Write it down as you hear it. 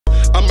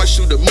I might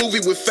shoot a movie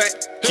with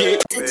fat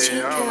kid. Man,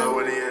 I don't know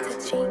what it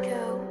is.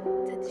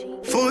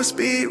 Full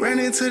speed, ran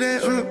into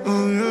that,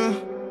 yeah.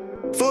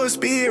 Full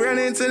speed, ran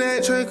into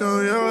that track,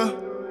 oh yeah.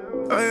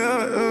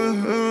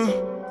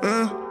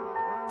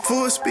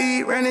 Full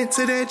speed, ran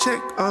into that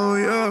check, oh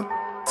yeah.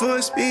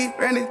 Full speed,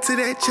 ran into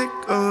that check,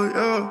 oh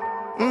yeah.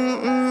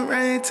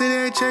 Ran into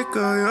that check,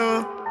 oh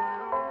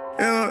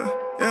yeah.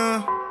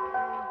 Yeah.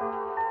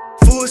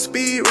 Full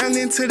speed, ran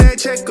into that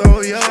check,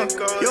 oh yeah.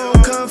 You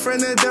don't come from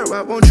the dirt,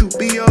 why won't you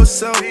be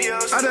yourself?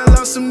 I done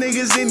lost some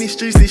niggas in these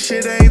streets, this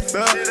shit ain't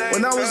fair.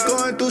 When I was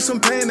going through some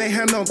pain, they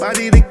had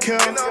nobody to care.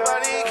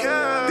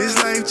 This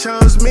life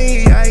chose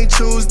me, I ain't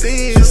choose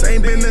this.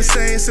 Ain't been the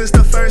same since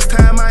the first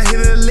time I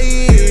hit a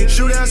lead.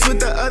 Shootouts with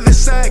the other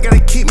side, gotta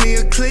keep me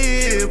a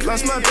clip.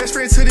 Lost my best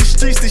friend to the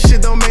streets, this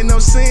shit don't make no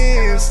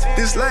sense.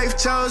 This life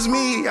chose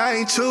me, I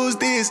ain't choose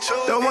this.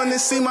 Don't wanna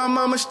see my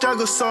mama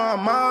struggle, so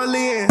I'm all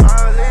in.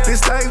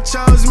 This life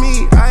chose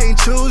me, I ain't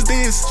choose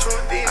this.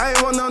 I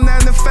ain't want no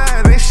 9 to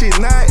 5, that shit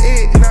not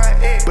it.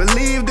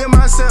 Believed in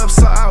myself,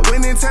 so I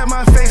went and tapped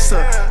my face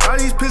up. All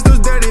these pistols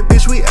dirty,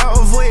 bitch, we out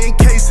avoiding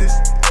cases.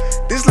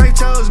 This life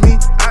chose me,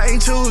 I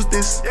ain't choose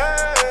this.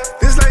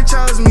 This life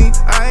chose me,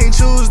 I ain't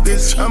choose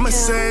this. I'ma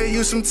save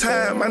you some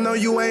time, I know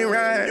you ain't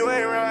right.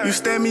 You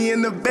stabbed me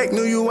in the back,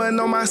 knew you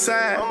wasn't on my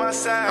side.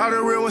 All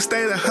the real ones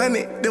stayed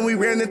 100, then we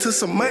ran into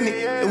some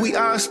money. And we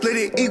all split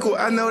it equal,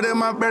 I know that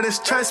my brothers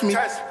trust me.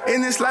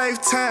 In this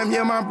lifetime,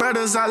 yeah, my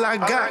brothers all I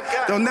got.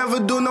 Don't never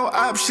do no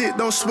op shit,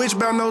 don't switch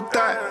about no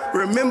thought.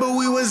 Remember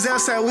we was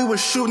outside, we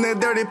was shooting that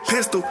dirty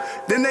pistol.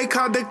 Then they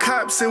called the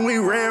cops and we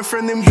ran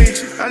from them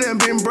bitches. I done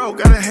been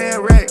broke, I done had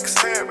racks.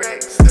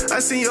 I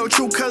seen your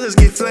true colors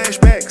get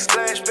flashbacks.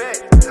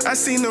 I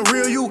seen the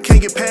real you,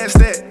 can't get past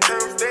that.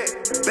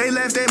 They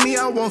laughed at me,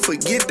 I won't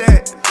forget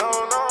that.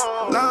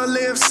 Long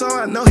live so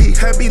I know he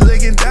happy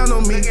looking down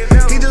on me.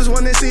 He just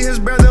wanna see his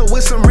brother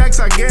with some racks,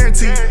 I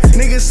guarantee.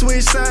 Niggas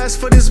switch sides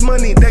for this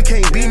money, that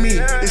can't be me.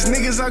 It's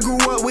niggas I grew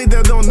up with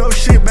that don't know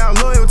shit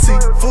about loyalty.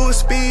 Full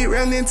speed,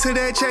 ran into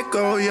that check,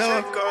 oh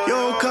yo. You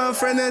don't come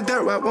from the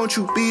dirt, why won't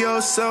you be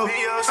yourself?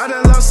 I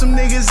done lost some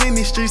niggas in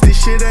these streets,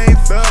 this shit ain't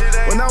fair.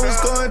 When I was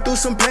going through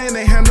some pain,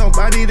 they had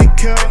nobody to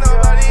care.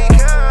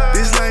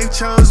 This life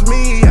chose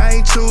me, I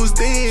ain't choose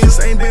this.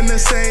 Ain't been the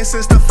same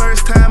since the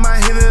first time I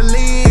hit a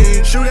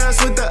lead.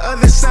 Shootouts with the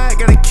other side,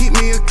 gotta keep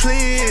me a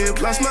clip.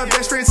 Lost my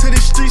best friend to the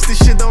streets, this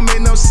shit don't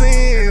make no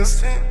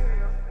sense.